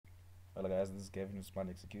Well guys, this is Kevin with Smart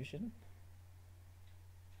Execution.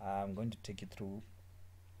 I'm going to take you through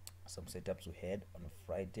some setups we had on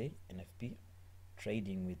Friday NFP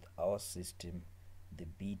trading with our system, the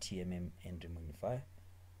BTMM and the Magnifier.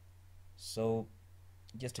 So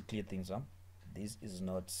just to clear things up, this is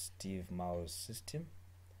not Steve Mao's system,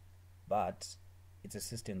 but it's a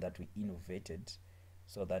system that we innovated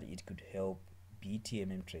so that it could help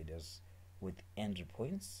BTMM traders with entry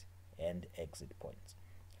points and exit points.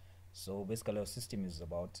 So basically our system is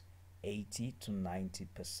about 80 to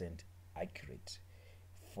 90% accurate,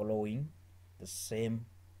 following the same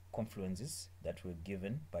confluences that were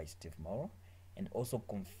given by Steve Morrow, and also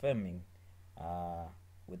confirming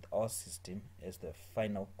with our system as the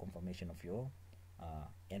final confirmation of your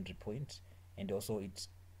entry point, and also it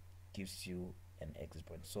gives you an exit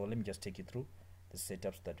point. So let me just take you through the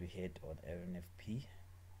setups that we had on NFP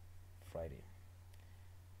Friday.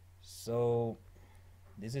 So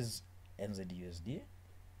this is NZUSD,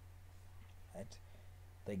 right?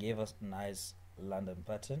 They gave us a nice London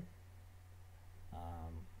pattern,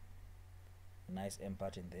 nice M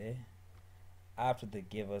pattern there. After they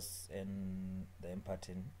gave us the M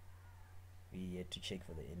pattern, we had to check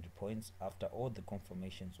for the entry points. After all the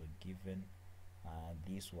confirmations were given,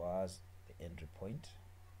 this was the entry point.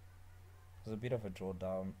 There's a bit of a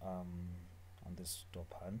drawdown on this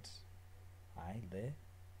stop hunt high there,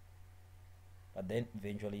 but then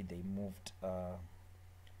eventually they moved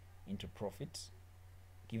into profit,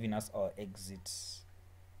 giving us our exits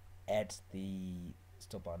at the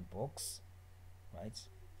stop hunt box, right?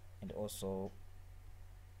 And also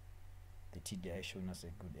the TDI showing us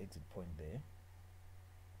a good exit point there.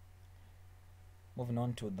 Moving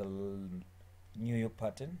on to the New York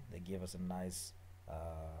pattern, they gave us a nice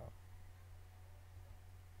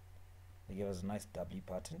W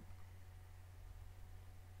pattern,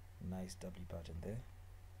 nice W pattern there.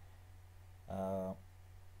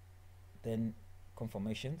 Then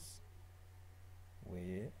confirmations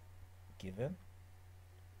were given.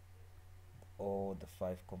 All the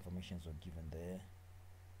 5 confirmations were given there.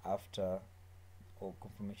 After all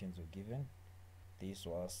confirmations were given, this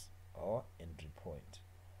was our entry point.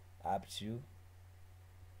 Up to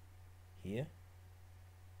here,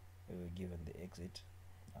 we were given the exit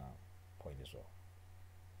point as well.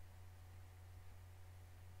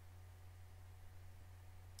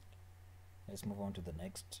 Let's move on to the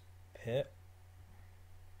next pair,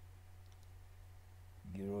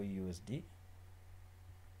 Euro USD.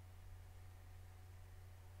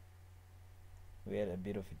 We had a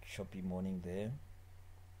bit of a choppy morning there,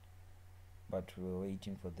 but we were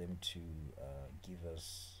waiting for them to give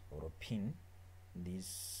us or pin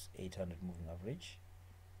this 800 moving average.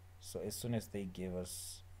 So as soon as they gave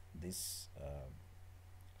us this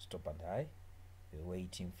stop and high, we were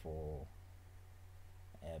waiting for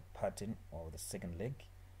a pattern of the second leg.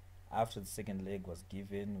 After the second leg was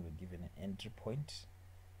given, we were given an entry point.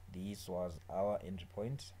 This was our entry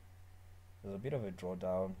point. There's a bit of a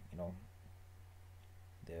drawdown,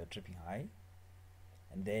 they're tripping high,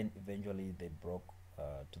 and then eventually they broke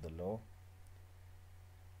to the low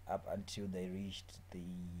up until they reached the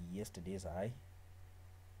yesterday's high,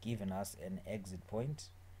 giving us an exit point.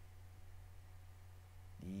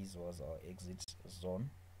 This was our exit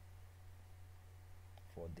zone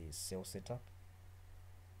for the sell setup.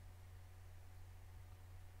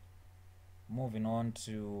 Moving on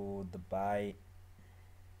to the buy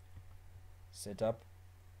setup,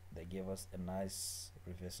 they gave us a nice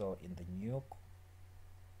reversal in the New York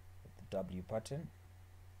with the W pattern.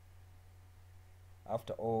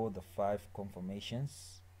 After all the 5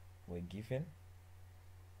 confirmations were given,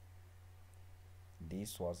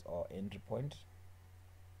 this was our entry point,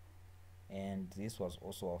 and this was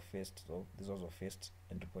also our first. So this was our first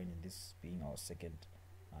entry point, and this being our second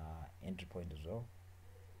entry point as well.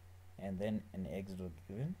 And then an exit was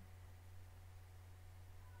given.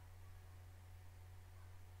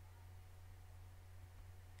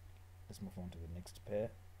 Let's move on to the next pair.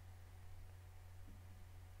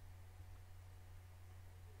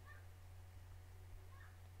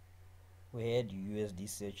 We had USD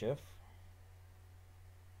CHF.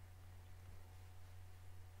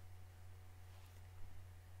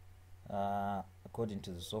 According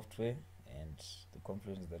to the software and the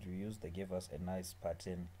confluence that we used, they gave us a nice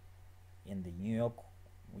pattern in the New York,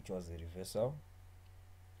 which was a reversal.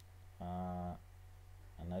 A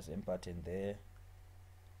nice M pattern there.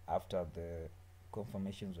 After the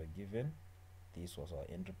confirmations were given, this was our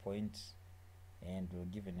entry point, and we were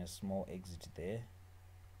given a small exit there,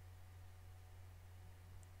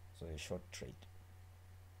 so a short trade.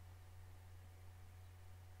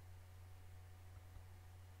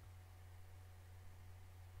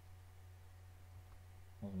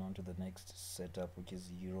 Moving on to the next setup, which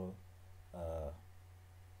is Euro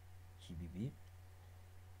GBP.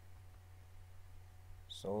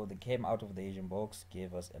 So they came out of the Asian box,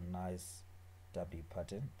 gave us a nice W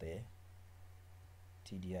pattern there.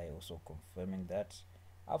 TDI also confirming that.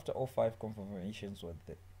 After all 5 confirmations were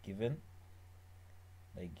given,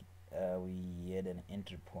 like we had an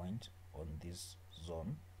entry point on this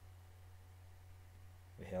zone.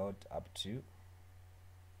 We held up to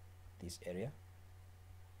this area.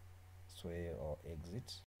 That's where our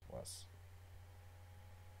exit was.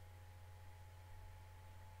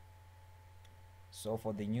 So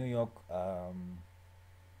for the New York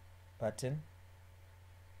pattern,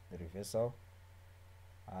 the reversal,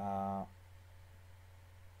 the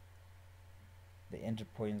entry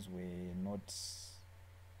points were not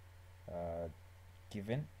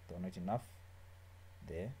given, they were not enough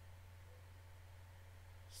there,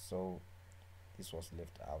 so this was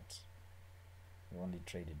left out. We only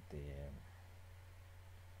traded the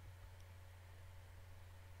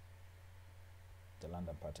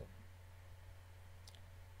London pattern.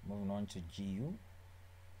 Moving on to GU.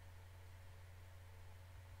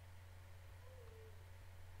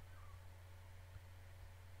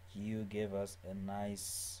 GU gave us a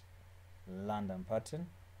nice London pattern,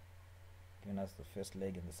 giving us the first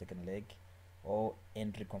leg and the second leg. All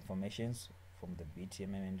entry confirmations from the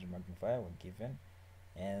BTMM entry magnifier were given,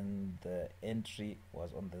 and the entry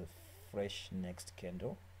was on the fresh next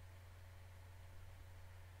candle,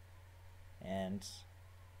 and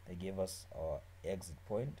they gave us our exit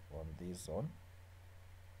point on this zone.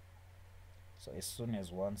 So as soon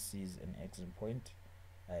as one sees an exit point,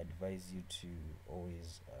 I advise you to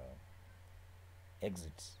always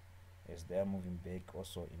exit, as they are moving back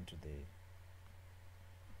also into the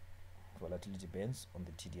volatility bands on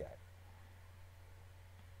the TDI.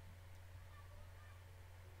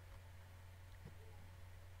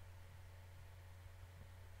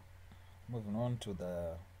 Moving on to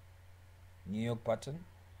the New York pattern,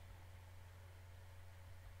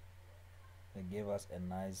 they gave us a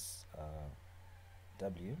nice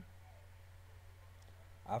W.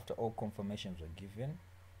 After all confirmations were given,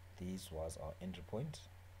 this was our entry point,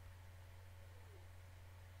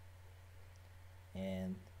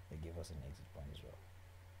 and they gave us an exit point as well.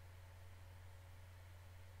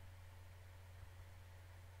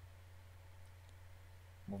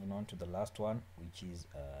 Moving on to the last one, which is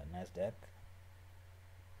Nasdaq.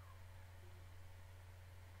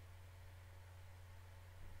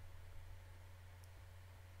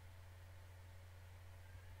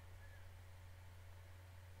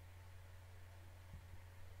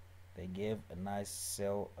 They gave a nice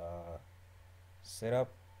sell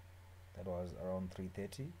setup that was around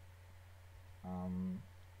 330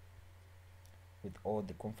 with all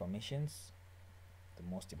the confirmations, the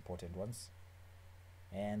most important ones,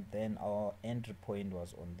 and then our entry point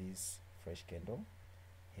was on this fresh candle,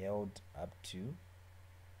 held up to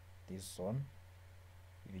this zone.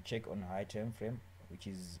 If you check on high time frame, which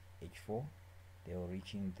is H4, they were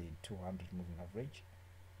reaching the 200 moving average.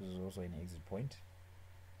 This is also an exit point.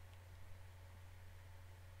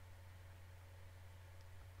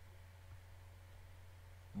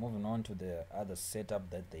 Moving on to the other setup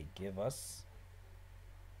that they gave us,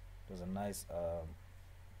 it was a nice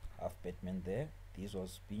half Batman there. This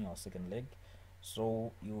was being our second leg,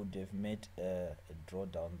 so you would have made a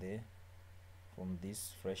drawdown there from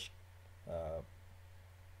this fresh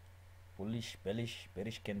bullish,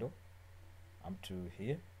 bearish candle up to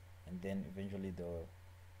here, and then eventually they were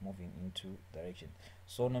moving into direction.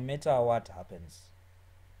 So no matter what happens,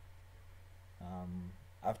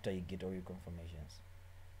 after you get all your confirmations,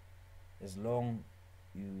 as long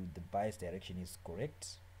the bias direction is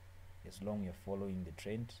correct, as long you're following the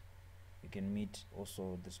trend, you can meet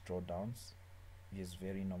also the drawdowns, which is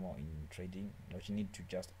very normal in trading. What you need to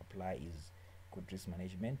just apply is good risk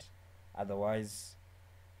management. Otherwise,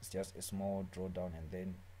 it's just a small drawdown, and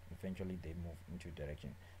then eventually they move into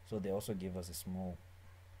direction. So they also give us a small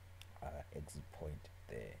exit point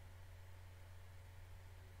there.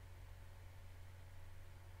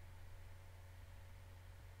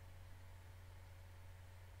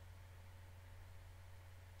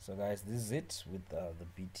 So guys, this is it with the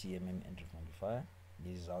BTMM entry magnifier.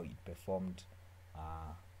 This is how it performed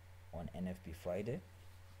on NFP Friday.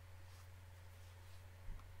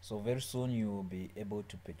 So very soon you will be able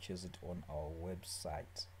to purchase it on our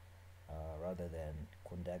website rather than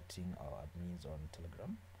contacting our admins on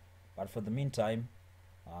Telegram. But for the meantime,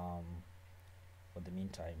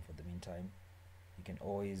 you can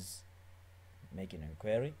always make an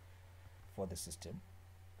inquiry for the system.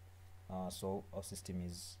 So our system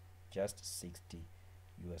is just $60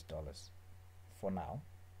 for now.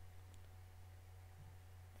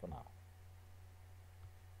 for now.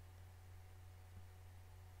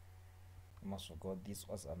 Almost forgot, this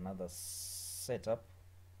was another setup,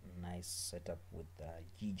 nice setup with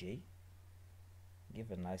GJ. Give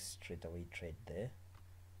a nice straightaway trade there,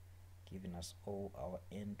 giving us all our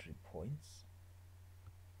entry points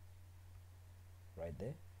right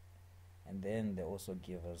there, and then they also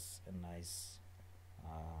give us a nice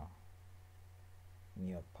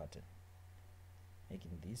New York pattern,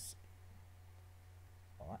 making this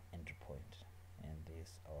our entry point and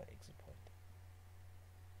this our exit point.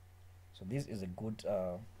 So this is a good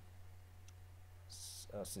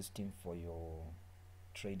system for your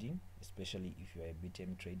trading, especially if you are a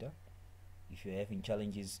BTM trader. If you're having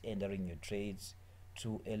challenges entering your trades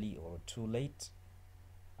too early or too late,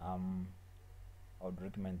 I would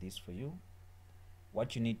recommend this for you.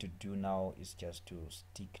 What you need to do now is just to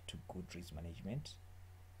stick to good risk management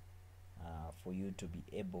for you to be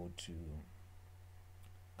able to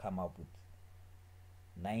come up with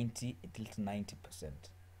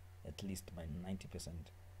at least 90%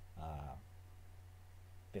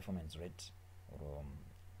 performance rate or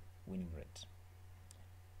winning rate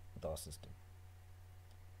with our system.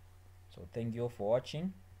 So thank you for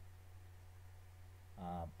watching.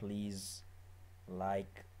 Please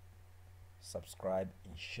like, subscribe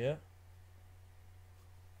and share.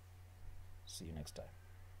 See you next time.